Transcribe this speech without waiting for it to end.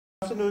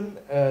Good afternoon,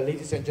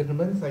 ladies and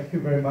gentlemen. Thank you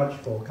very much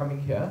for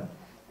coming here.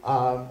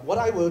 What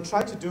I will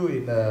try to do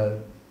in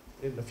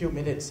a few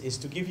minutes is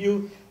to give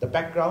you the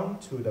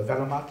background to the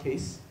Vellama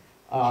case,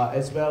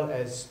 as well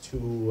as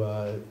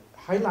to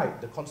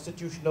highlight the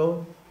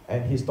constitutional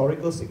and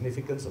historical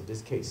significance of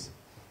this case.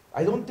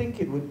 I don't think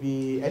it would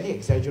be any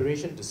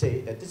exaggeration to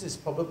say that this is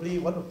probably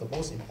one of the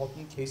most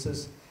important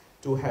cases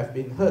to have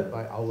been heard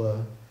by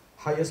our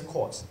highest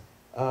courts.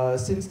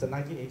 Since the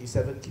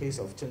 1987 case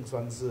of Cheng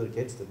Suanzi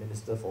against the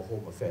Minister for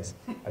Home Affairs.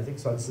 I think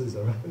Suanzi is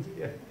around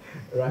here,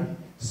 right?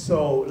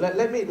 So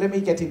let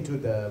me get into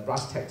the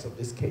brass tacks of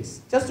this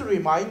case. Just to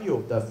remind you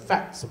of the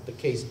facts of the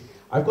case,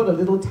 I've got a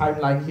little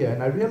timeline here,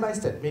 and I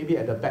realized that maybe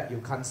at the back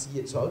you can't see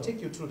it, so I'll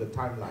take you through the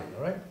timeline,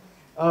 all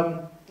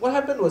right? What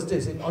happened was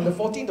this: on the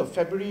 14th of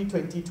February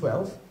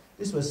 2012,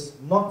 this was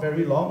not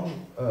very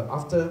long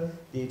after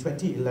the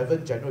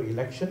 2011 general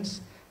elections,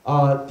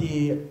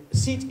 the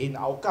seat in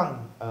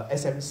Hougang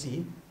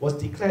SMC was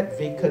declared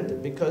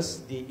vacant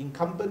because the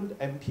incumbent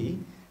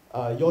MP,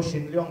 Lee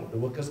Hsien Loong of the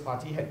Workers'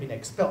 Party, had been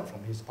expelled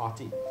from his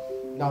party.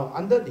 Now,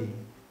 under the...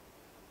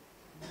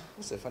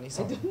 What's that funny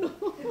sound? I don't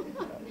know.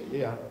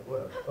 Yeah,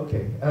 well,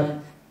 okay.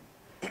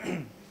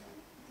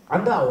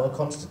 Under our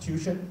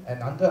Constitution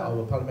and under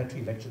our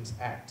Parliamentary Elections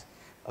Act,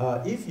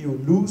 if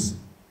you lose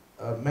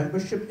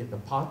membership in the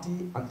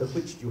party under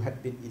which you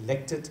had been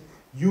elected,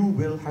 you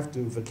will have to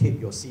vacate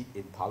your seat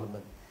in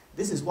Parliament.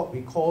 This is what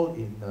we call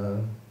in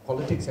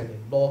politics and in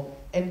law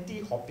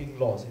anti-hopping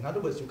laws. In other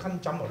words, you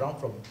can't jump around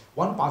from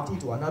one party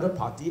to another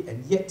party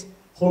and yet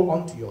hold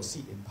on to your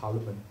seat in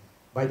Parliament.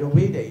 By the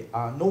way, there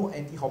are no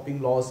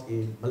anti-hopping laws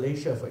in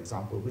Malaysia, for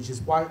example, which is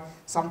why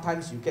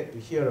sometimes you get to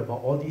hear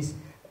about all these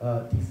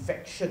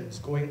defections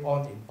going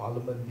on in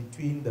Parliament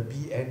between the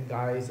BN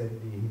guys and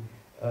the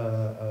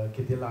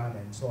Kedilan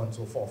and so on and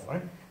so forth,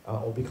 right?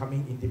 Or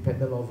becoming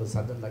independent all of a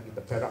sudden, like in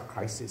the Perak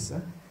crisis.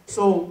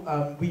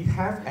 So we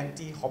have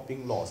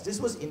anti-hopping laws. This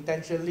was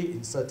intentionally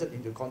inserted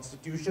into the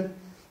Constitution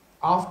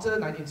after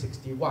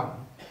 1961,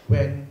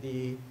 when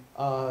the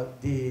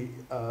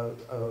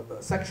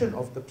section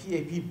of the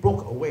PAP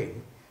broke away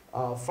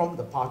from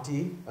the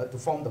party to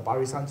form the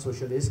Barisan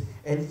Socialists,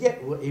 and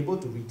yet were able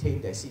to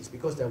retain their seats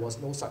because there was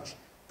no such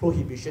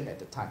prohibition at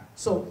the time.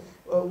 So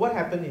what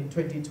happened in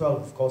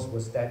 2012, of course,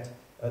 was that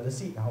the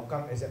seat in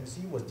Hougang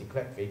SMC was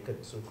declared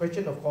vacant. So the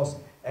question, of course,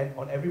 and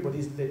on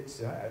everybody's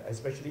lips,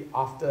 especially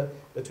after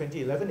the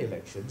 2011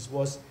 elections,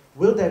 was,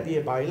 will there be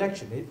a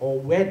by-election, or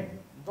when?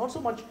 Not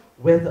so much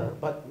whether,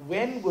 but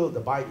when will the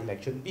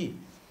by-election be?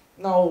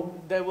 Now,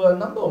 there were a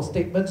number of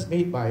statements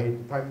made by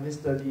Prime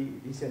Minister Lee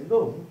Hsien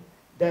Loong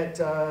that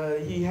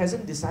he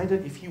hasn't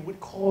decided if he would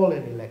call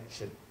an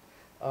election.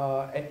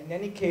 And in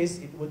any case,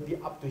 it would be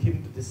up to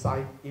him to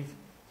decide if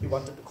he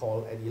wanted to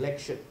call an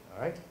election,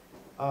 all right?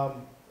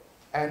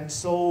 And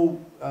so,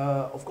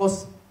 of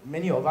course,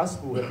 many of us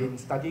who have been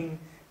studying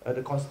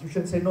the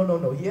Constitution say,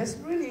 no, he has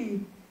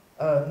really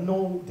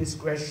no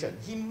discretion.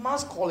 He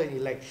must call an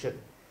election.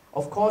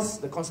 Of course,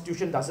 the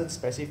Constitution doesn't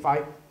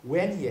specify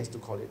when he has to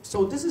call it.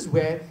 So this is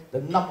where the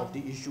nub of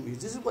the issue is.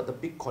 This is what the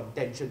big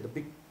contention, the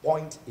big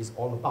point is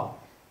all about.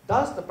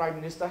 Does the Prime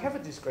Minister have a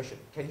discretion?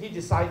 Can he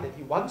decide that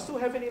he wants to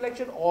have an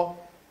election, or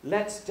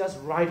let's just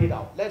ride it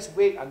out? Let's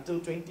wait until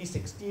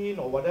 2016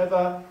 or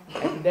whatever,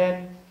 and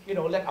then, you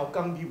know, let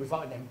Hougang be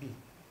without an MP,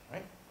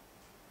 right?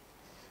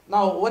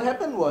 Now, what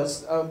happened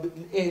was,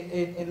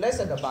 in less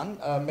than a month,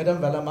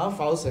 Madam Vellama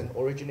files an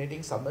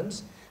originating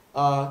summons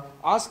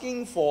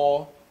asking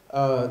for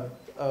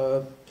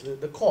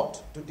the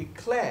court to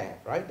declare,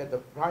 right, that the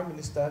Prime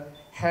Minister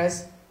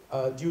has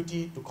a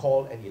duty to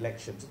call an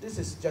election. So this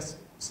is just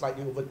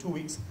slightly over 2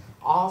 weeks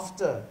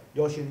after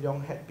Lee Hsien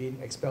Loong had been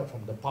expelled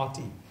from the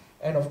party.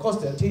 And of course,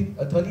 the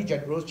Attorney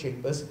General's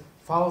Chambers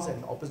files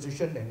an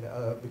opposition,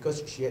 and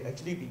because she had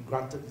actually been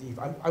granted leave.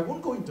 I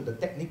won't go into the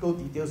technical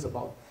details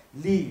about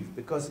leave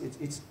because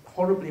it's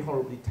horribly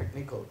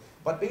technical.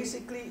 But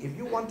basically, if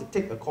you want to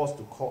take a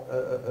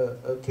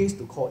case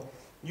to court,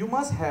 you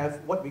must have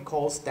what we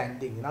call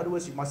standing. In other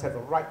words, you must have a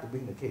right to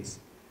bring the case.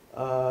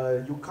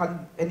 You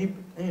can't,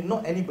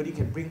 not anybody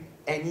can bring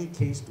any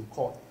case to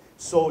court.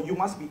 So you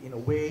must be in a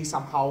way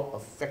somehow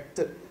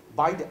affected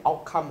by the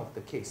outcome of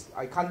the case.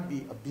 I can't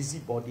be a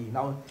busybody.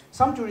 Now,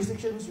 some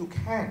jurisdictions you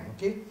can,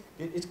 okay?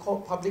 It's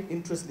called public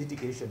interest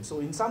litigation. So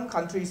in some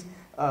countries,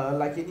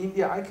 like in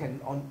India, I can,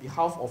 on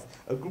behalf of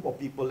a group of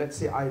people, let's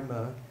say I'm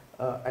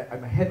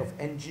a head of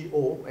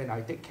NGO and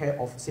I take care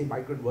of, say,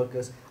 migrant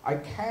workers, I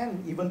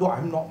can, even though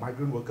I'm not a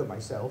migrant worker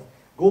myself,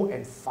 go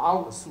and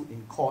file a suit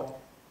in court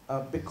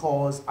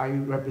because I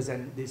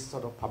represent this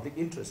sort of public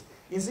interest.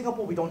 In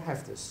Singapore, we don't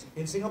have this.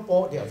 In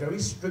Singapore, they are very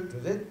strict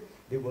with it.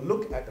 They will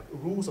look at the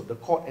rules of the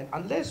court, and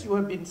unless you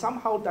have been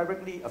somehow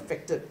directly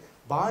affected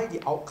by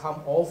the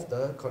outcome of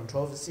the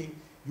controversy,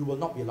 you will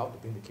not be allowed to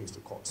bring the case to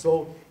court.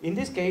 So in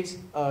this case,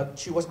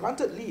 she was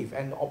granted leave,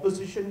 and the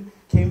opposition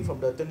came from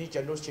the Attorney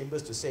General's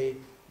Chambers to say,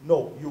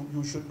 no,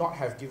 you should not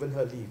have given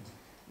her leave.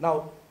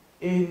 Now,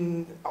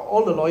 in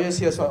all the lawyers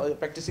here, so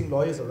practicing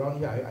lawyers around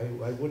here,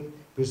 I wouldn't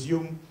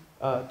presume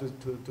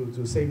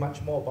to say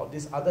much more about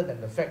this other than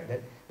the fact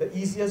that the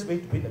easiest way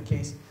to win a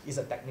case is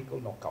a technical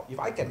knockout. If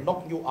I can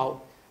knock you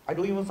out, I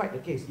don't even fight the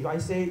case. If I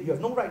say you have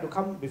no right to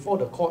come before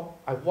the court,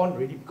 I've won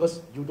already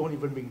because you don't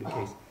even bring the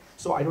case.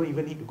 So I don't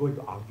even need to go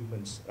into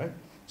arguments, right?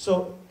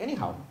 So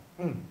anyhow,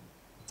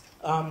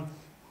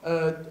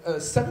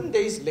 7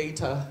 days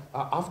later,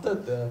 after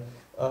the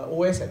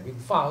OS had been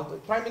filed, the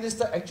Prime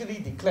Minister actually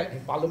declared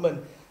in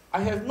Parliament,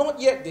 I have not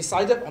yet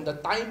decided on the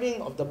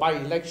timing of the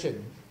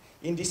by-election.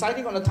 In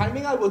deciding on the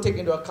timing, I will take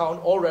into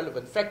account all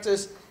relevant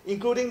factors,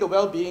 including the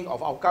well-being of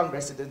Hougang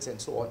residents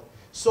and so on.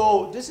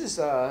 So this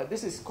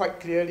is quite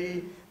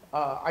clearly,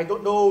 I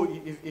don't know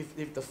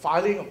if the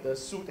filing of the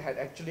suit had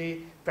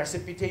actually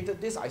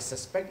precipitated this. I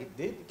suspect it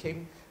did. It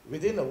came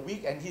within a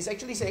week, and he's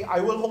actually saying, I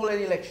will hold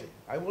an election.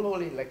 I will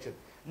hold an election.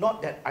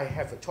 Not that I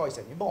have a choice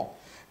anymore.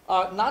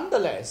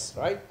 Nonetheless,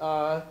 right,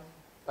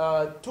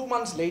 2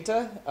 months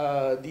later,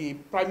 the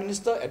Prime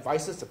Minister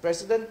advises the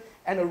President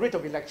and a writ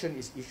of election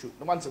is issued.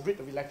 Once a writ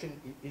of election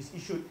is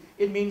issued,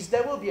 it means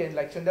there will be an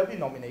election, there will be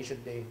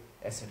nomination day,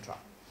 etc.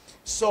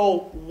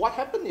 So what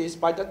happened is,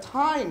 by the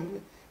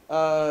time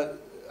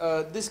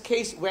this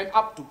case went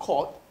up to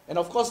court, and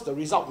of course the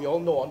result we all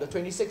know, on the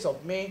 26th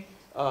of May,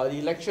 the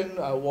election,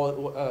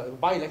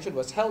 by-election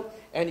was held,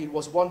 and it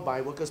was won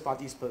by Workers'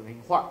 Party's Per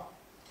Meng Hua.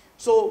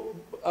 So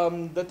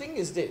the thing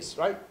is this,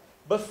 right?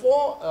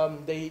 Before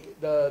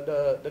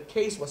the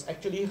case was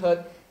actually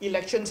heard,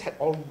 elections had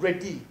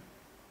already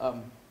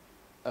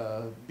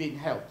been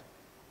held.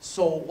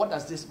 So what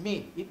does this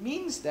mean? It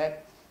means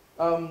that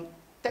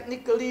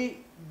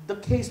technically the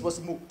case was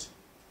moot.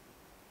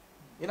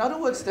 In other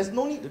words, there's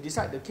no need to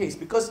decide the case,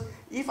 because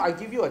if I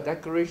give you a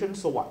declaration,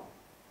 so what?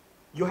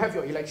 You have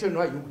your election,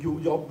 right?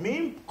 Your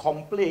main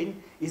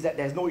complaint is that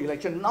there's no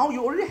election. Now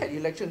you already had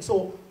election,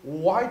 so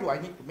why do I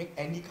need to make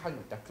any kind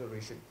of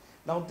declaration?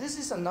 Now this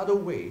is another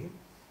way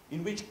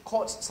in which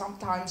courts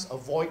sometimes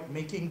avoid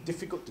making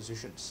difficult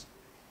decisions.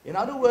 In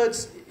other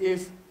words,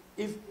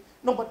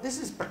 no, but this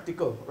is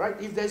practical, right?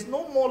 If there's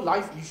no more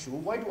live issue,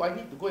 why do I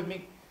need to go and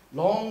make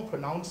long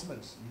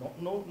pronouncements?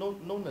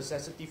 No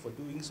necessity for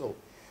doing so.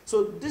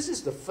 So this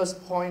is the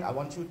first point I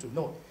want you to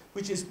note,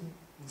 which is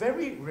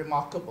very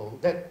remarkable,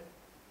 that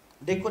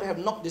they could have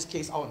knocked this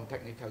case out on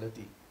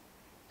technicality.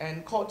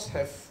 And courts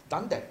have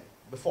done that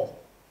before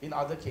in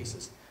other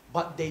cases.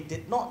 But they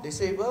did not. They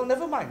say, well,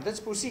 never mind, let's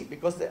proceed,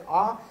 because there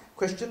are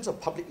questions of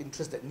public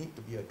interest that need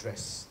to be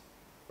addressed,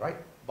 right?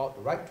 About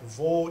the right to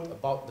vote,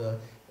 about the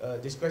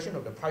discretion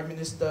of the Prime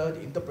Minister,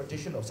 the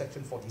interpretation of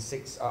Section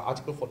 46,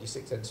 Article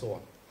 46, and so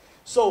on.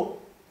 So,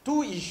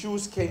 two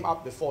issues came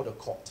up before the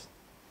court.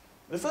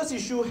 The first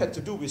issue had to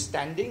do with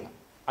standing.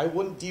 I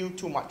won't deal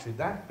too much with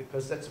that,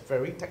 because that's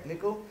very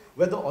technical.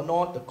 Whether or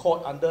not the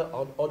court, under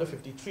Order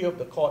 53 of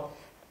the court,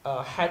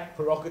 had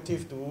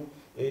prerogative to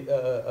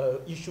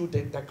issue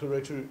the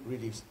declaratory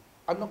reliefs.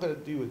 I'm not going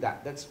to deal with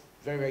that. That's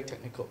very, very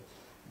technical.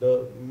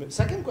 The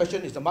second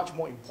question is the much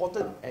more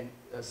important and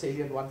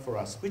salient one for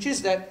us, which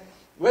is that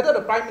whether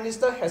the Prime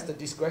Minister has the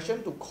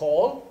discretion to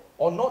call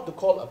or not to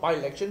call a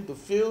by-election to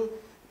fill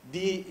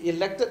the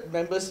elected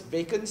member's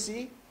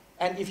vacancy,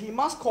 and if he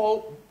must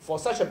call for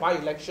such a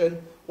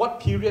by-election, what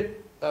period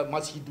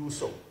must he do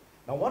so?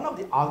 Now, one of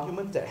the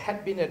arguments that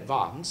had been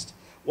advanced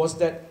was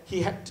that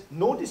he had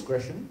no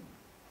discretion,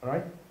 all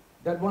right?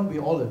 That one we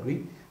all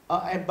agree.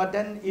 But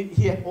then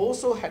he had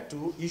also had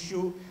to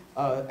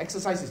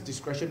exercise his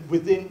discretion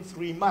within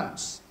 3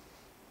 months.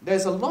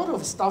 There's a lot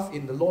of stuff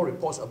in the law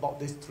reports about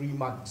this 3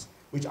 months,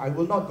 which I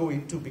will not go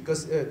into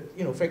because,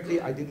 frankly,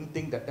 I didn't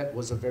think that that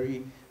was a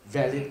very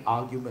valid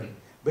argument.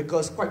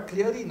 Because quite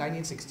clearly in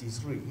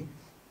 1963,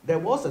 there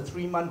was a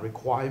 3-month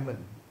requirement,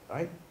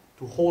 right,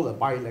 to hold a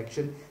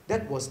by-election.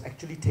 That was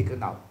actually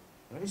taken out.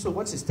 Right? So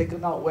once it's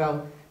taken out,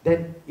 well,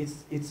 then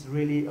it's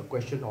really a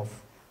question of,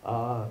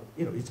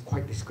 it's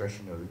quite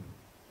discretionary.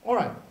 All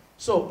right,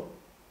 so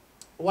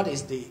what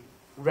is the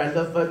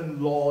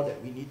relevant law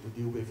that we need to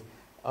deal with?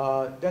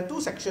 There are two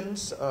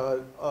sections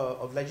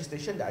of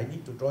legislation that I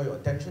need to draw your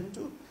attention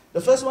to. The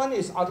first one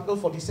is Article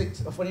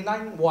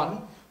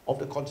 49(1) of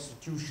the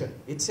Constitution.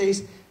 It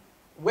says,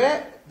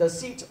 where the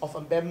seat of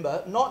a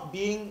member not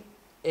being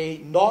a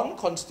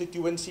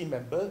non-constituency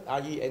member,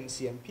 i.e.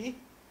 NCMP,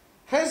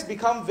 has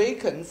become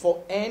vacant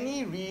for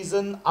any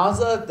reason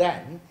other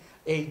than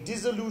a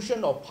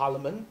dissolution of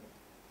Parliament,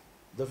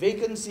 the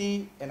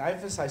vacancy, and I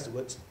emphasize the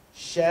words,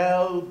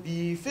 shall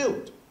be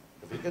filled.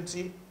 The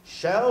vacancy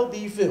shall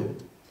be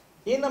filled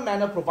in a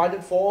manner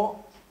provided for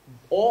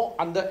or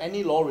under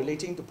any law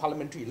relating to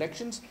parliamentary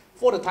elections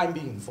for the time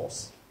being in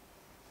force.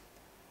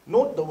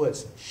 Note the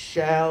words,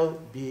 shall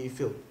be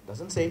filled. It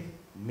doesn't say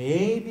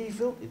may be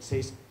filled, it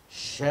says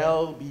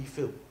shall be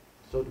filled.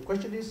 So the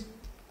question is,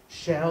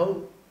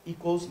 shall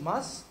equals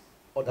must,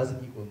 or does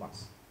it equal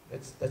must?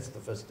 That's the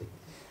first thing.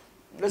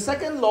 The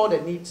second law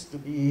that needs to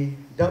be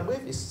dealt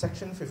with is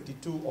Section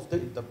 52 of the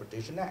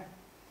Interpretation Act,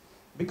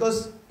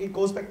 because it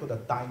goes back to the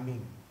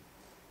timing.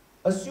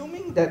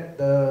 Assuming that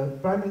the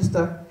Prime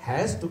Minister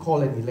has to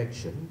call an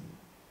election,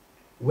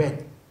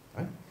 when?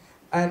 Right?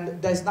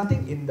 And there's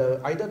nothing in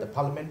either the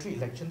Parliamentary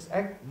Elections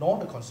Act nor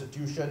the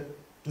Constitution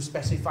to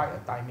specify a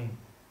timing.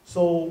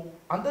 So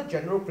under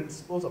general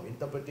principles of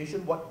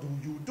interpretation, what do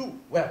you do?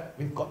 Well,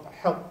 we've got the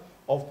help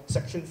of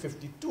Section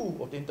 52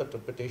 of the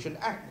Interpretation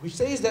Act, which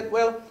says that,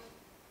 well,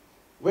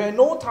 where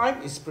no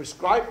time is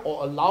prescribed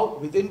or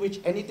allowed within which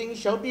anything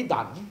shall be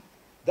done,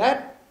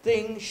 that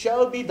thing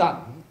shall be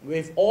done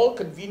with all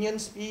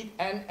convenient speed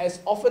and as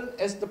often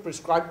as the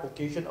prescribed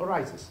occasion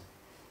arises.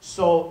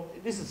 So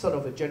this is sort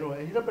of a general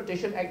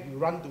interpretation act. You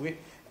run to it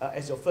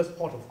as your first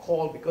port of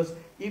call, because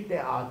if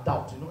there are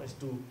doubts, as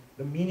to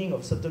the meaning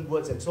of certain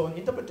words and so on,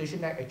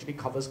 interpretation act actually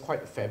covers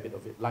quite a fair bit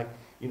of it, like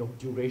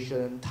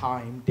duration,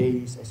 time,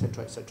 days,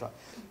 etc., etc.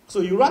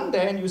 So you run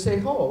there and you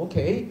say, oh,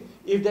 okay,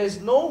 if there's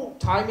no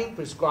timing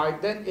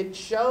prescribed, then it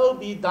shall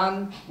be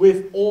done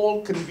with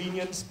all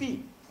convenient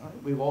speed.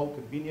 Right? With all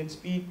convenient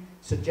speed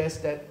suggests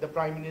that the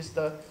Prime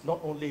Minister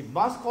not only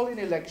must call an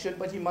election,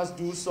 but he must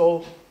do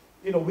so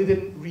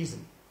within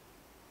reason.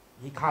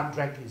 He can't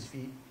drag his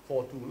feet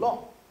for too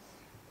long.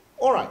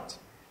 All right,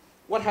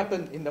 what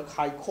happened in the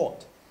High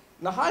Court?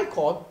 In the High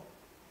Court,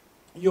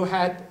 you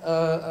had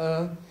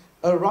a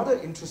rather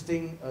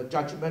interesting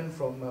judgment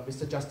from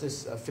Mr.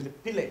 Justice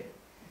Philip Pillay.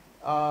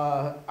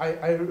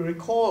 I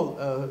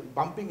recall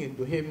bumping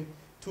into him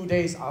 2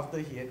 days after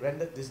he had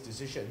rendered this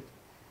decision,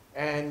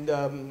 and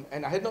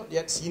I had not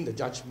yet seen the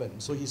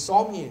judgment. So he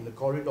saw me in the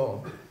corridor,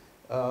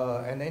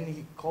 and then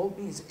he called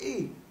me and said,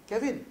 "Hey,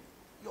 Kevin,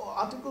 your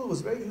article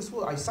was very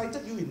useful. I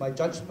cited you in my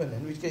judgment,"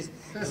 in which case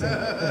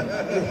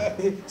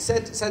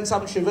sent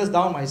some shivers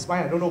down my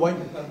spine. I don't know why.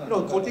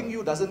 Quoting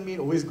you doesn't mean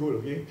always good,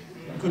 okay?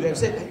 Could have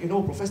said,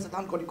 Professor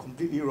Tan got it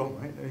completely wrong,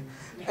 right?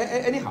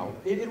 Anyhow,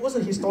 it was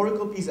a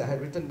historical piece I had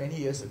written many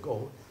years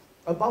ago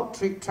about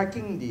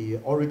tracking the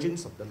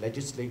origins of the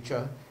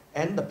legislature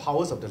and the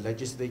powers of the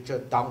legislature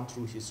down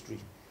through history.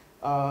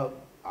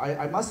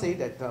 I must say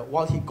that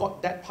while he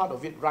got that part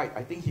of it right,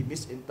 I think he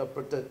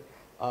misinterpreted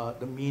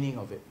the meaning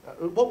of it.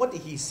 What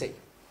did he say?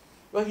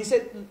 Well, he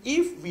said,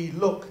 if we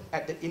look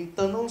at the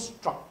internal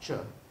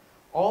structure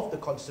of the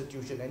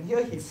Constitution, and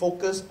here he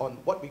focused on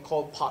what we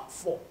call Part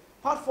 4.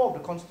 Part 4 of the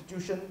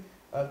Constitution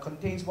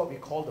contains what we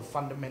call the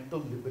fundamental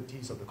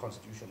liberties of the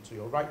Constitution. So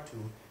your right to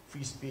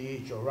free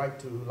speech, your right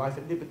to life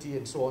and liberty,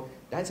 and so on,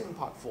 that's in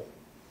Part 4.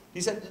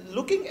 He said,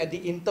 looking at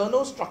the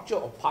internal structure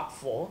of Part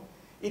 4,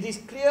 it is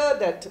clear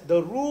that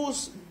the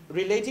rules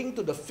relating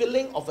to the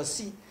filling of a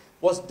seat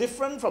was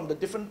different from the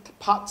different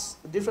types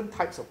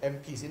of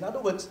MPs. In other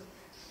words,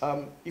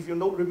 if you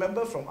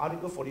remember from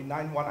Article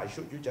 49.1 I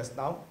showed you just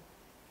now,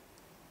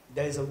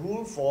 there is a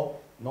rule for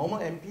normal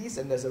MPs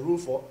and there's a rule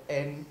for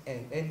N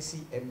and NC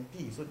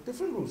MPs. So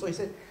different rules. So he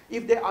said,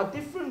 if there are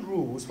different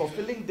rules for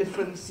filling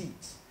different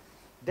seats,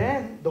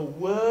 then the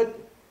word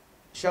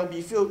shall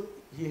be filled.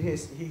 He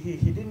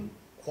didn't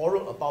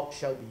quarrel about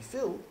shall be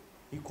filled.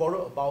 He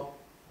quarreled about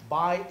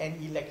by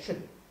an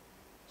election.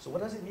 So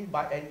what does it mean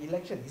by an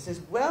election? He says,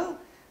 well,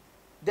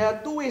 there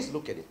are two ways to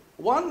look at it.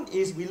 One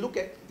is we look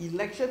at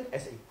election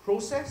as a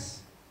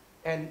process,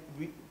 and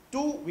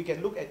we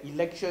can look at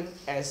election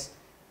as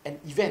an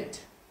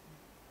event.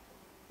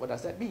 What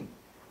does that mean?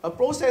 A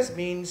process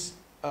means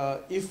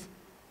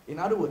in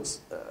other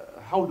words,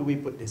 how do we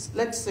put this?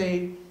 Let's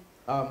say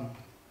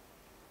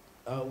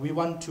we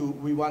want to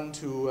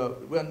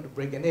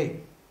break an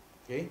egg.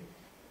 Okay,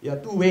 there are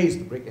two ways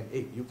to break an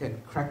egg. You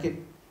can crack it,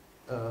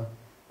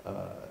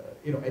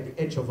 at the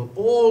edge of a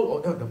bowl,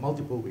 or there are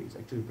multiple ways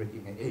actually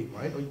breaking an egg,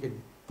 right? Or you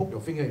can poke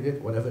your finger in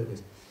it, whatever it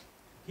is.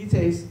 He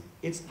says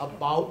it's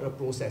about the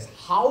process.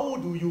 How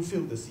do you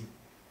fill the seat?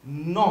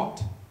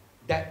 Not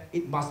that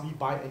it must be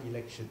by an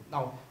election.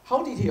 Now,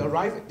 how did he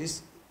arrive at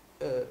this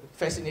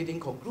fascinating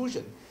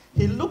conclusion?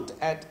 He looked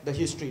at the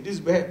history. This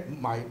is where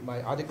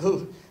my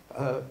article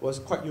was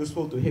quite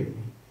useful to him.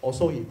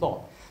 Also, he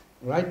thought,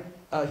 right?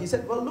 He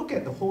said, well, look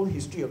at the whole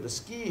history of the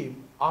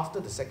scheme after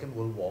the Second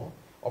World War,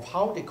 of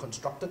how they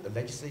constructed the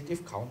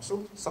Legislative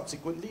Council,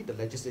 subsequently the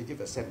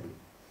Legislative Assembly.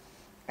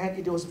 And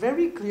it was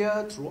very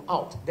clear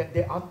throughout that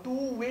there are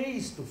two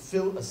ways to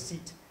fill a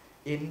seat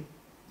in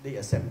the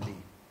Assembly.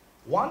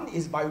 One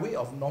is by way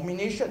of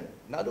nomination.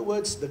 In other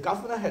words, the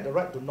governor had the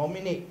right to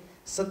nominate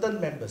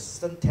certain members,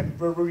 certain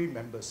temporary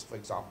members, for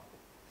example.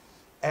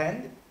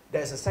 And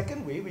there's a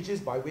second way, which is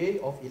by way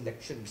of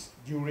elections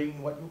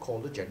during what you call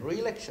the general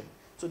election.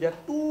 So there are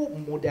two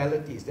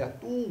modalities, there are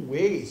two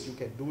ways you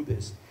can do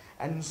this.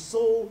 And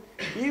so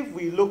if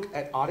we look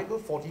at Article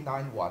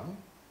 49.1,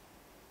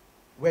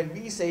 when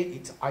we say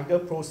it's either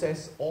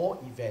process or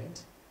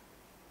event,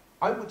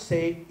 I would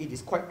say it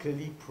is quite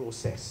clearly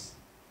process.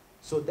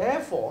 So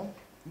therefore,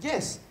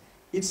 yes,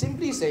 it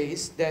simply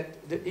says that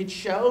it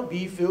shall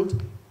be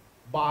filled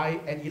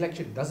by an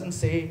election. It doesn't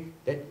say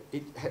that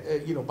it,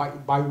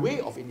 by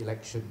way of an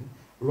election,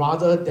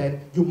 rather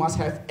than you must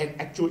have an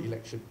actual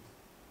election.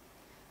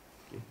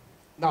 Okay.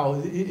 Now,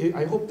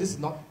 I hope this is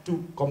not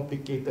too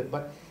complicated,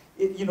 but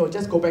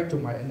just go back to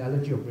my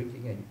analogy of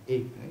breaking an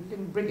egg. You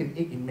can break an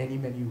egg in many,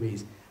 many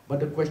ways. But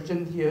the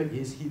question here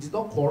is, he's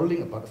not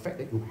quarreling about the fact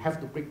that you have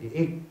to break the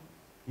egg.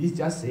 He's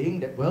just saying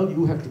that, well,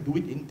 you have to do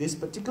it in this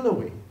particular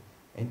way,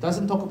 and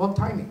doesn't talk about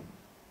timing.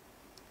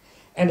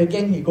 And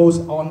again, he goes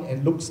on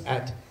and looks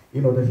at,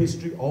 the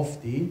history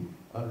of the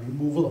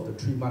removal of the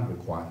 3-month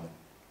requirement.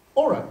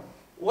 All right,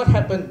 what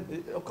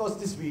happened? Of course,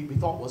 this we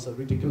thought was a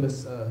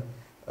ridiculous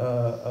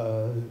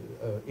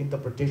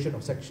interpretation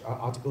of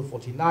Article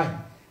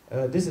 49.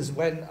 This is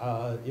when,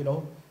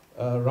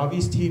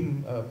 Ravi's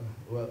team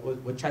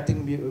were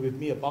chatting with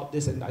me about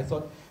this, and I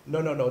thought,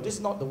 no, this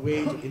is not the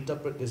way to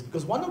interpret this,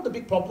 because one of the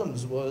big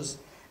problems was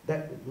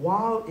that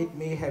while it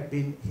may have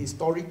been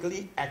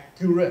historically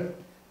accurate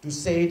to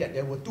say that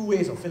there were 2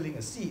 ways of filling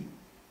a seat,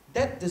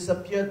 that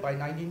disappeared by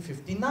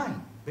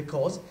 1959,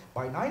 because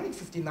by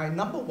 1959,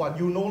 number one,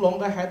 you no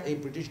longer had a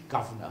British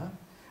governor.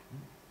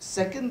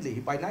 Secondly,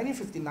 by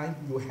 1959,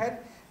 you had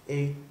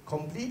a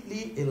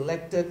completely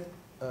elected,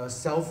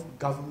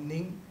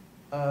 self-governing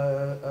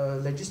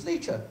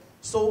legislature.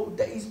 So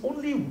there is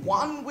only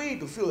one way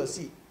to fill a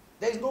seat.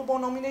 There is no more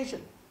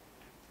nomination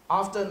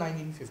after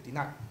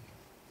 1959.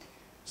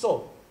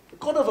 So the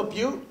Court of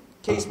Appeal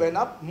case went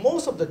up.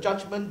 Most of the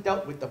judgment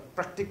dealt with the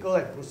practical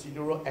and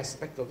procedural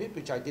aspect of it,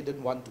 which I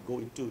didn't want to go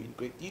into in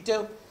great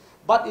detail.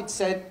 But it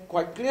said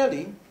quite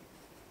clearly,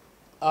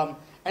 and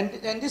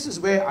this is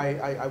where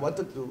I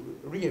wanted to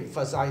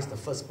re-emphasize the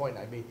first point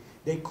I made.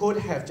 They could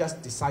have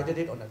just decided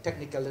it on a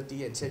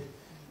technicality and said,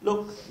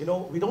 look,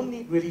 we don't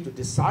need really to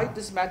decide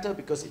this matter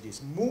because it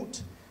is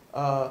moot.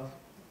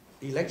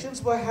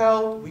 Elections were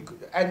held,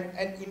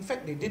 and in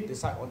fact they did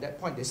decide on that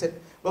point. They said,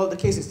 well, the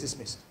case is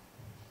dismissed.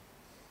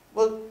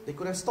 Well, they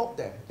could have stopped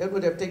there. That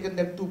would have taken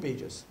them 2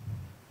 pages.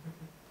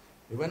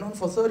 They went on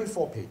for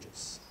 34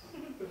 pages.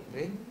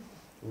 Okay?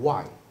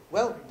 Why?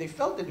 Well, they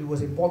felt that it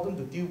was important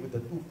to deal with the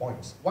 2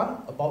 points.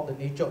 One, about the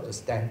nature of the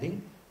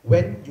standing,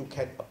 when you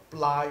can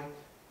apply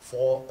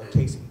for a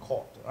case in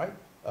court, right?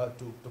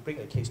 To bring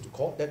a case to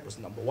court. That was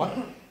number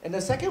one. And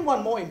the second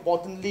one, more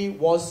importantly,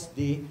 was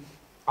the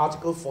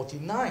Article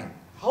 49.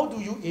 How do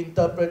you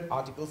interpret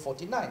Article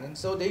 49? And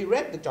so they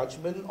read the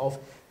judgment of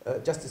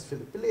Justice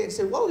Philip Pillay and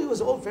said, well, it was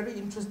all very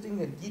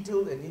interesting and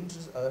detailed and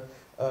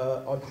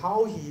on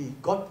how he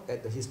got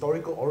at the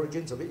historical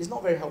origins of it. It's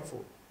not very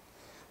helpful.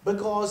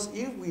 Because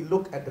if we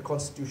look at the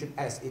Constitution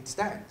as it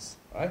stands,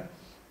 right,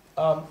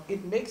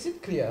 it makes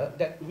it clear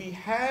that we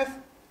have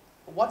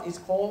what is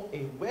called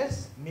a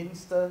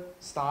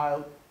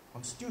Westminster-style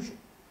Constitution.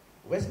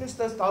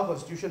 Westminster-style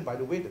Constitution, by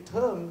the way, the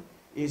term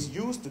is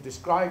used to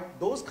describe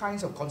those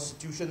kinds of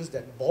constitutions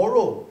that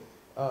borrow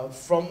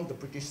from the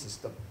British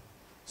system.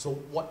 So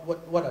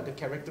what are the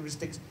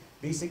characteristics?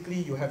 Basically,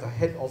 you have a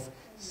head of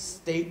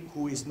state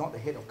who is not the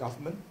head of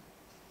government.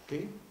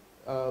 Okay?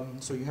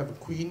 So you have a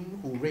queen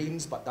who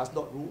reigns but does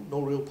not rule,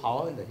 no real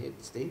power in the head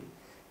of state.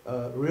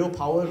 Real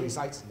power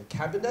resides in the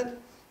cabinet.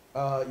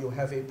 You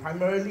have a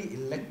primarily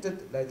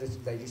elected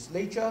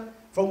legislature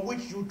from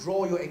which you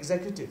draw your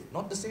executive.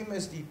 Not the same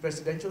as the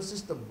presidential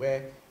system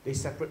where they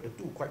separate the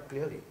two quite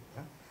clearly.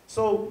 Yeah?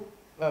 So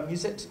he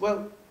said,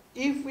 well,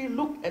 if we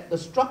look at the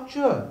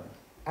structure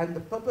and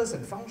the purpose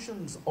and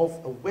functions of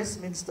a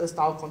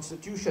Westminster-style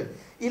constitution,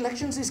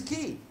 elections is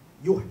key.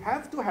 You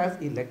have to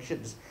have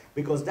elections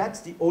because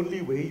that's the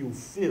only way you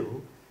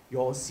fill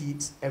your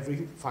seats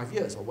every 5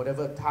 years or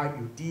whatever time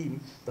you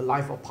deem the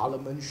life of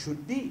Parliament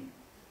should be.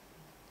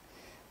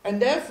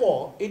 And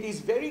therefore, it is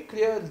very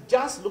clear,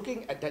 just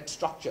looking at that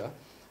structure,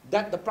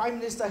 that the Prime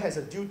Minister has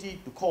a duty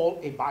to call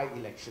a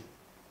by-election.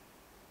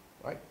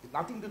 Right?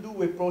 Nothing to do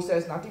with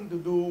process, nothing to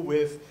do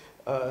with...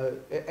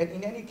 and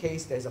in any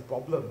case, there's a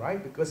problem,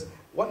 right? Because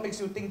what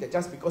makes you think that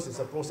just because it's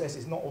a process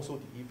is not also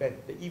the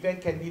event? The event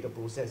can be the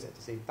process at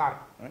the same time,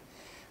 right?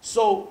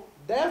 So,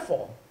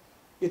 therefore,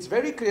 it's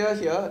very clear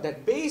here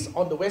that based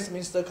on the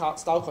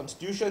Westminster-style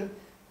Constitution,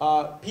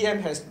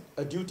 PM has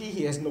a duty,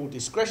 he has no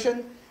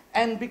discretion,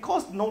 and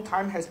because no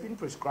time has been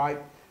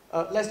prescribed,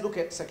 let's look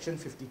at Section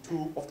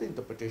 52 of the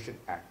Interpretation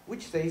Act,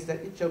 which says that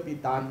it shall be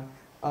done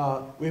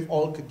with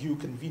all due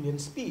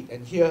convenient speed.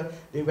 And here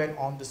they went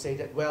on to say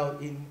that, well,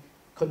 in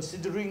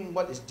considering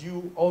what is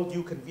due, all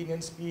due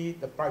convenient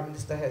speed, the Prime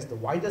Minister has the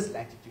widest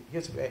latitude.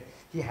 Here's where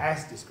he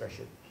has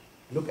discretion.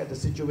 Look at the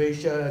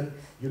situation,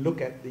 you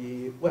look at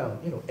the, well,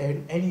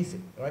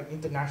 anything, right?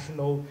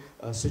 International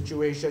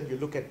situation, you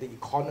look at the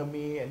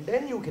economy, and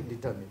then you can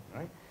determine,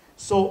 right?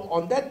 So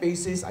on that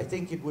basis, I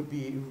think it would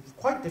be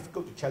quite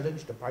difficult to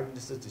challenge the Prime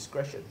Minister's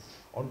discretion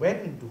on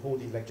when to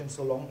hold elections,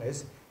 so long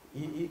as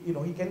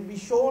he can be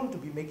shown to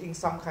be making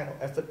some kind of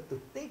effort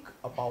to think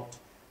about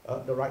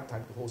the right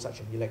time to hold such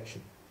an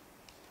election.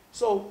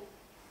 So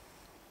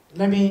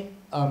let me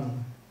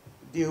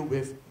deal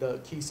with the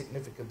key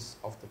significance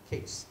of the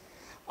case.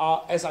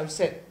 As I've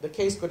said, the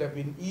case could have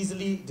been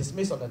easily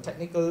dismissed on a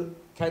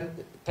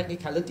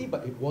technicality,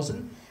 but it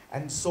wasn't.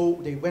 And so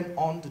they went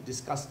on to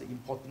discuss the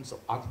importance of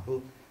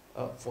Article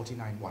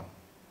 49.1.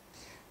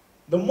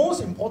 The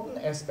most important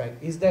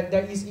aspect is that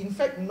there is in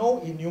fact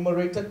no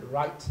enumerated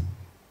right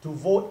to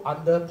vote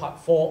under Part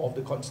 4 of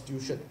the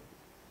Constitution.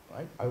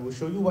 Right? I will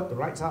show you what the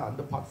rights are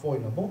under Part 4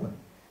 in a moment.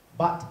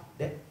 But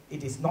that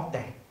it is not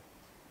there.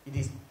 It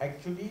is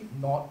actually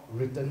not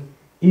written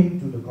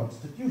into the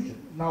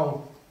Constitution.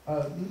 Now,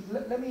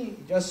 let me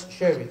just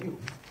share with you.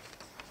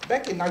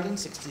 Back in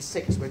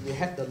 1966, when we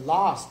had the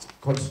last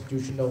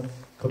Constitutional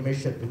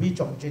Commission, the Wee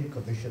Chong Jin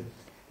Commission,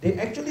 they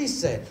actually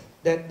said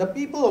that the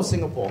people of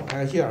Singapore,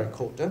 here I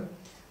quote,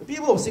 the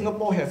people of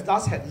Singapore have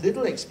thus had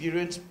little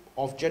experience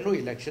of general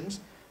elections,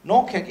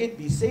 nor can it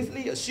be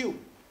safely assumed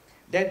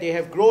that they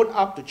have grown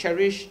up to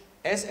cherish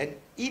as an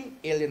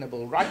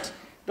inalienable right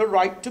the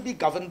right to be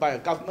governed by a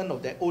government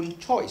of their own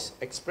choice,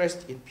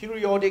 expressed in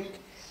periodic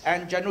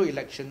and general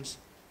elections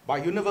by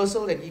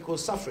universal and equal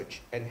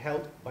suffrage and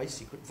held by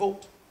secret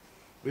vote.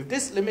 With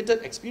this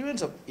limited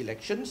experience of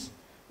elections,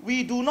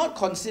 we do not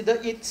consider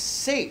it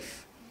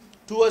safe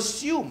to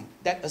assume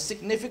that a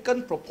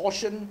significant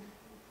proportion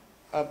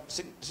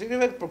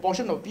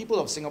of people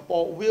of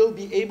Singapore will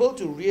be able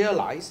to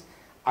realize,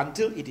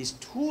 until it is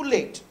too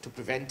late to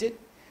prevent it,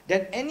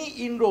 that any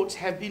inroads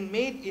have been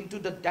made into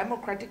the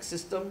democratic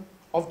system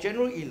of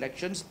general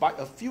elections by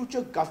a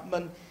future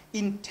government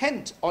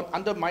intent on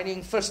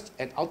undermining first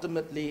and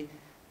ultimately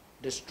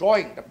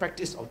destroying the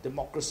practice of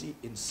democracy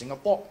in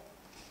Singapore.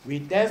 We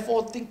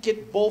therefore think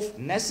it both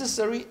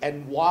necessary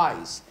and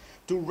wise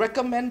to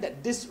recommend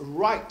that this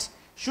right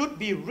should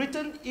be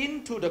written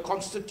into the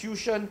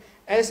Constitution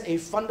as a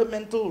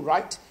fundamental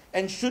right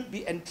and should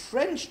be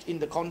entrenched in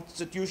the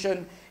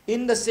Constitution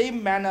in the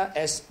same manner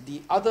as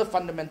the other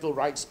fundamental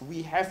rights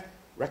we have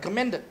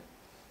recommended.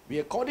 We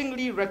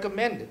accordingly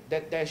recommend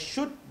that there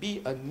should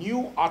be a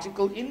new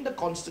article in the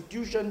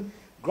Constitution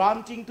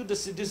granting to the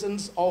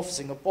citizens of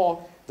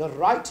Singapore the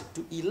right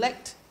to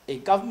elect a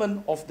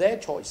government of their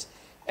choice,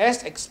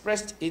 as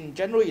expressed in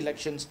general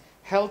elections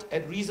held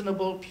at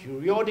reasonable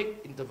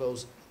periodic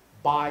intervals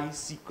by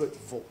secret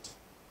vote.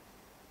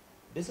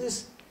 This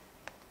is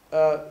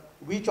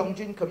Wee Chong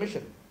Jin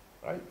Commission,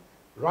 right?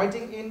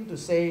 Writing in to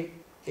say,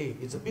 hey,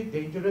 it's a bit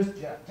dangerous,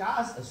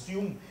 just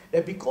assume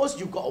that because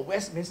you've got a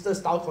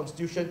Westminster-style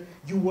constitution,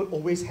 you will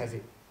always have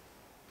it.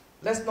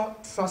 Let's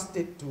not trust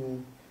it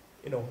to,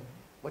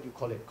 what do you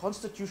call it,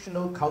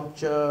 constitutional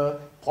culture,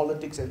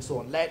 politics, and so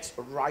on. Let's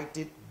write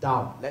it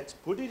down. Let's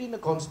put it in the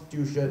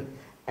Constitution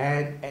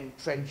and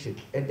entrench it.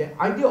 And the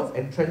idea of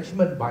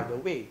entrenchment, by the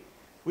way,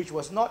 which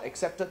was not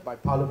accepted by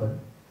Parliament,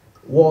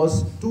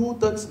 was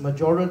 2/3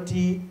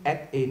 majority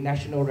at a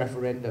national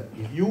referendum.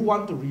 If you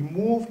want to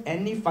remove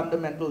any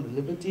fundamental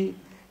liberty,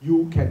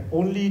 you can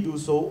only do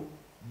so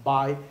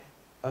by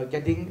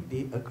getting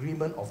the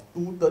agreement of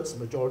 2/3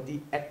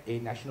 majority at a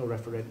national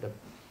referendum.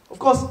 Of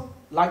course,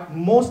 like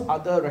most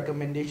other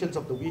recommendations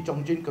of the Wee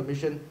Chong Jin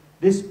Commission,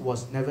 this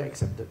was never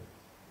accepted.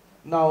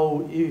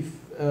 Now, if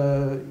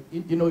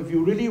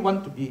you really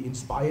want to be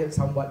inspired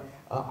somewhat,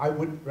 I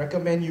would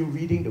recommend you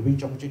reading the Wee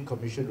Chong Jin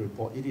Commission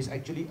report. It is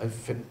actually a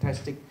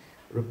fantastic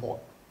report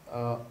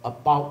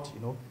about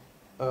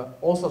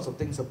all sorts of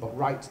things about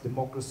rights,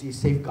 democracy,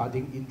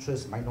 safeguarding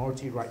interests,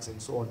 minority rights,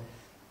 and so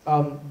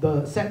on.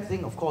 The sad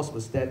thing, of course,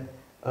 was that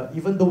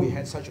even though we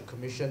had such a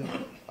commission,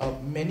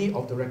 many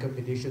of the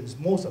recommendations,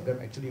 most of them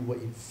actually were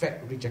in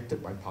fact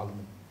rejected by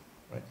Parliament.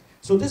 Right?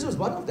 So this was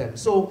one of them.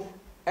 So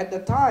at the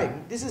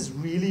time, this is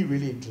really,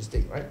 really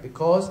interesting, right?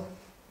 Because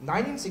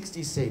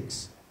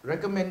 1966,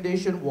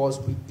 recommendation was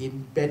we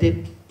embed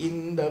it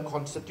in the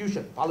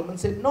Constitution. Parliament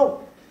said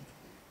no.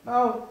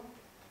 Now,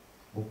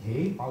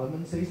 okay,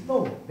 Parliament says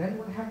no. Then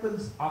what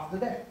happens after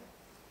that?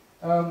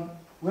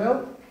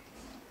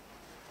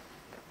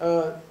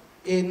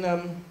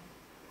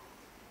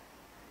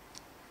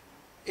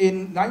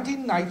 In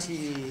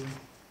 1990s,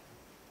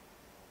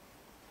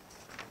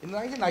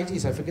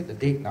 I forget the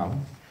date now,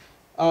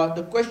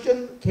 the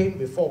question came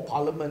before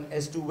Parliament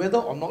as to whether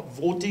or not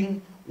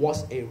voting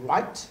was a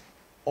right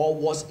or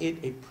was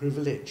it a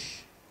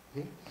privilege?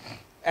 Okay?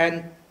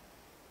 And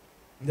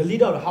the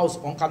leader of the House,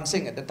 Wong Kan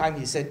Seng, at the time,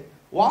 he said,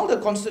 while the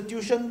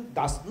Constitution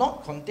does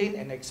not contain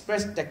an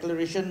express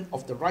declaration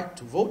of the right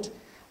to vote,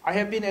 I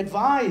have been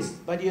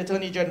advised by the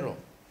Attorney General,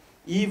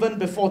 even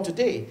before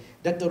today,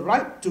 that the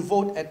right to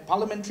vote at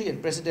parliamentary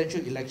and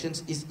presidential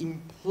elections is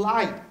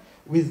implied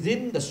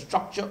within the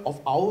structure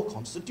of our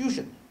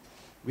Constitution.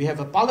 We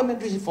have a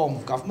parliamentary form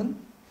of government.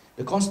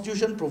 The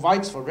Constitution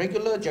provides for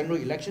regular general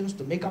elections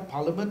to make up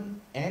Parliament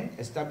and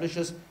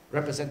establishes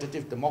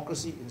representative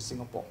democracy in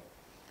Singapore.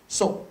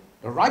 So,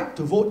 the right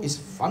to vote is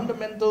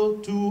fundamental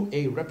to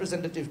a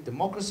representative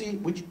democracy,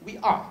 which we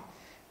are.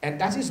 And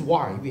that is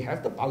why we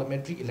have the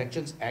Parliamentary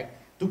Elections Act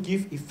to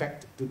give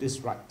effect to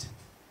this right.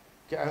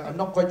 Okay, I'm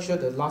not quite sure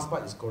the last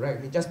part is correct.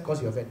 I mean, just because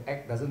you have an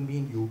act doesn't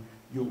mean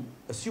you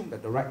assume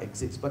that the right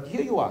exists. But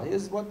here you are.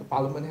 Here's what the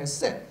Parliament has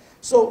said.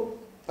 So,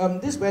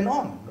 this went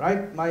on,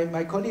 right?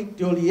 My colleague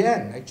Teo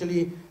Lian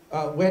actually,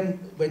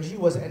 when she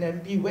was an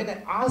MP, went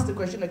and asked the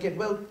question again,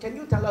 well, can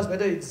you tell us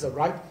whether it's a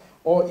right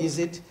or is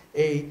it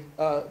a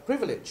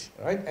privilege,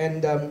 right?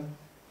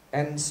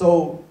 And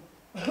so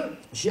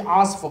she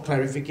asked for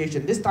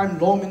clarification. This time,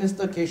 Law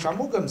Minister K.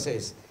 Shanmugam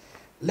says,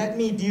 let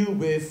me deal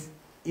with,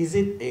 is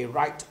it a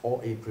right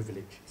or a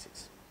privilege, he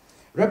says.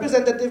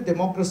 Representative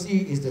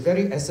democracy is the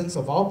very essence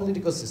of our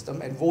political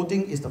system, and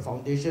voting is the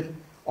foundation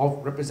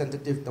of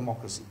representative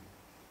democracy.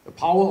 The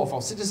power of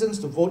our citizens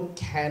to vote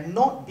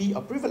cannot be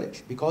a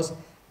privilege, because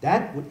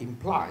that would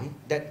imply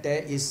that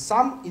there is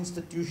some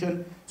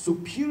institution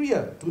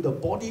superior to the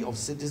body of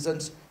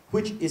citizens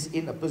which is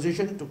in a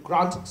position to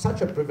grant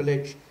such a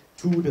privilege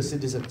to the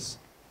citizens.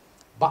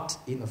 But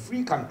in a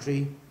free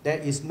country, there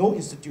is no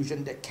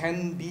institution that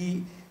can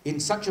be in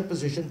such a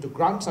position to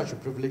grant such a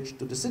privilege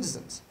to the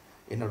citizens.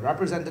 In a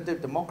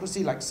representative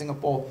democracy like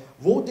Singapore,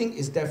 voting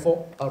is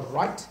therefore a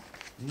right,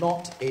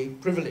 not a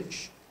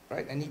privilege.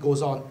 Right? And he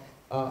goes on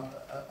and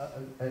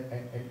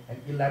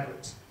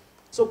elaborates.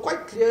 So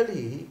quite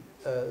clearly,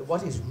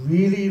 what is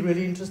really,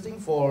 really interesting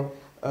for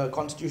a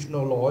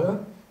constitutional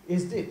lawyer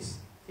is this.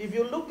 If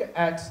you look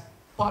at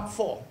Part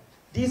 4,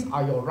 these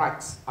are your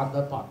rights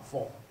under Part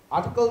 4.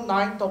 Article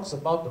 9 talks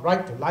about the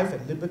right to life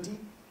and liberty.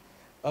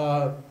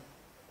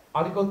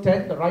 Article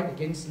 10, the right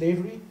against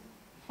slavery.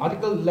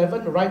 Article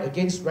 11, the right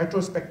against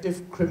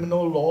retrospective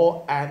criminal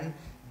law and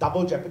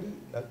double jeopardy.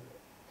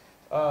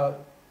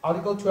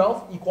 Article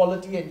 12,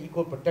 equality and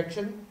equal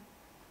protection.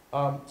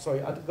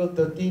 Article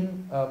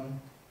 13,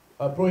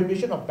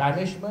 prohibition of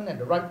banishment and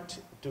the right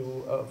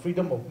to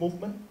freedom of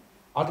movement.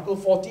 Article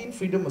 14,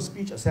 freedom of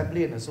speech,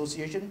 assembly and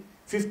association.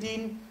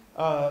 15,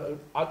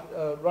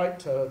 right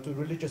to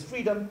religious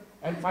freedom.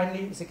 And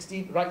finally,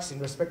 16, rights in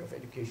respect of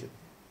education.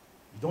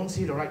 You don't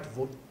see the right to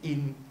vote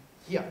in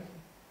here.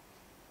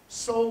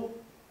 So,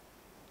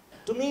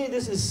 to me,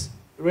 this is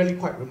really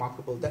quite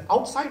remarkable that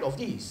outside of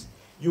these,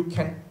 you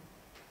can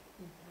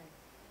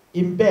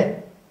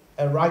embed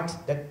a right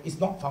that is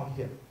not found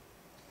here.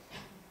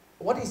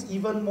 What is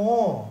even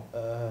more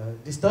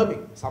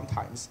disturbing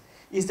sometimes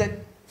is that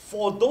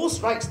for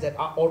those rights that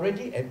are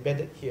already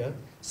embedded here,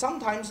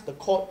 sometimes the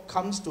court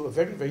comes to a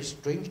very, very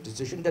strange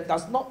decision that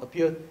does not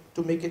appear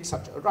to make it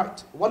such a right.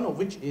 One of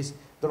which is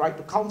the right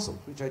to counsel,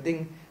 which I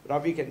think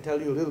Ravi can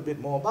tell you a little bit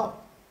more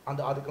about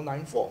under Article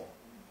 9.4,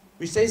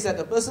 which says that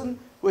a person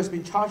who has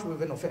been charged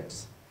with an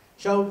offence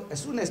shall,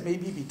 as soon as may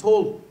be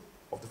told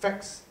of the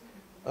facts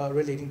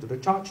relating to the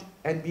charge,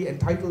 and be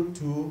entitled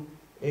to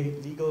a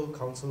legal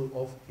counsel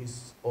of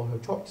his or her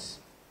choice.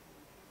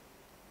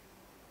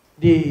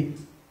 The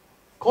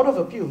Court of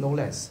Appeal, no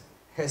less,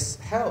 has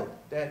held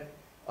that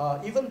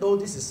even though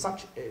this is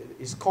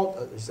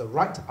is a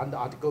right under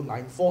Article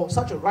 9.4,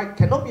 such a right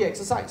cannot be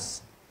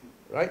exercised,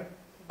 right,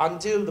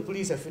 until the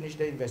police have finished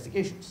their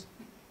investigations.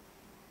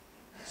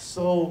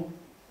 So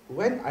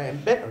when I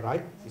embed a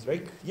right, it's very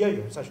clear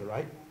you have such a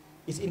right,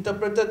 it's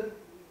interpreted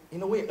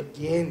in a way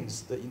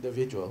against the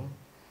individual,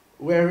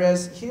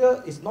 whereas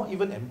here it's not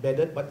even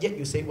embedded, but yet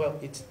you say, well,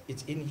 it's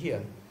in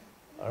here.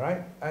 All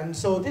right, and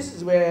so this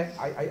is where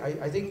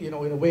I think, in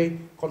a way,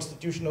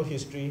 constitutional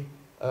history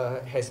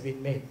has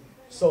been made.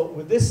 So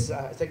with this,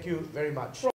 thank you very much.